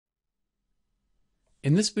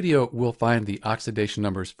In this video, we'll find the oxidation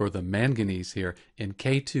numbers for the manganese here in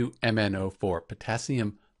K2MnO4,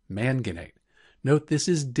 potassium manganate. Note this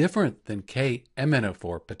is different than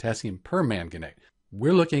K2MnO4, potassium permanganate.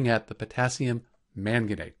 We're looking at the potassium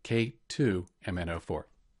manganate, K2MnO4.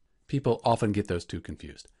 People often get those two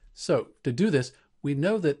confused. So to do this, we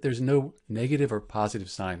know that there's no negative or positive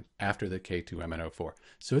sign after the K2MnO4.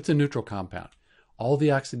 So it's a neutral compound. All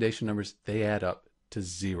the oxidation numbers, they add up to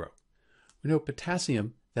 0. We know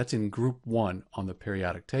potassium, that's in group 1 on the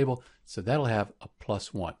periodic table, so that'll have a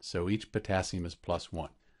 +1. So each potassium is +1.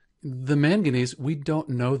 The manganese, we don't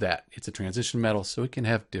know that. It's a transition metal, so it can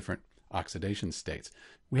have different oxidation states.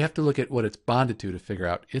 We have to look at what it's bonded to figure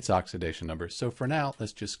out its oxidation number. So for now,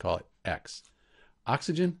 let's just call it X.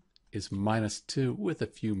 Oxygen is -2 with a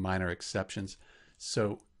few minor exceptions.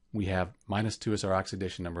 So we have -2 as our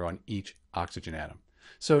oxidation number on each oxygen atom.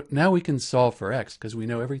 So now we can solve for X because we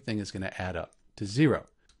know everything is going to add up to 0.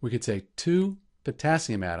 We could say 2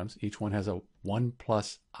 potassium atoms, each one has a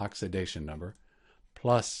 1+ oxidation number,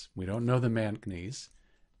 plus, we don't know the manganese,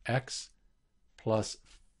 X plus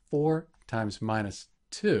 4 times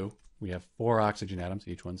 -2, we have 4 oxygen atoms,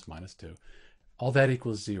 each one's -2, all that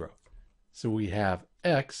equals 0. So we have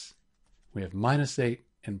X, we have -8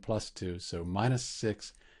 and +2, so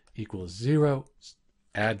 -6 equals 0.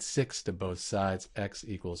 Add 6 to both sides, X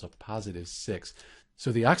equals a +6.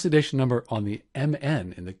 So the oxidation number on the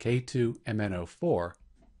Mn in the K2MnO4,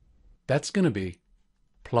 that's going to be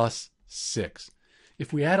 +6.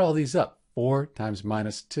 If we add all these up, 4 times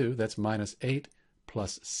 -2, that's -8,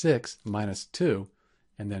 plus 6, -2,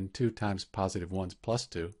 and then 2 times +1's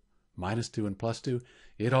 +2, -2 and +2,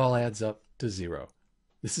 it all adds up to 0.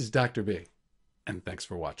 This is Dr. B, and thanks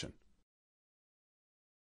for watching.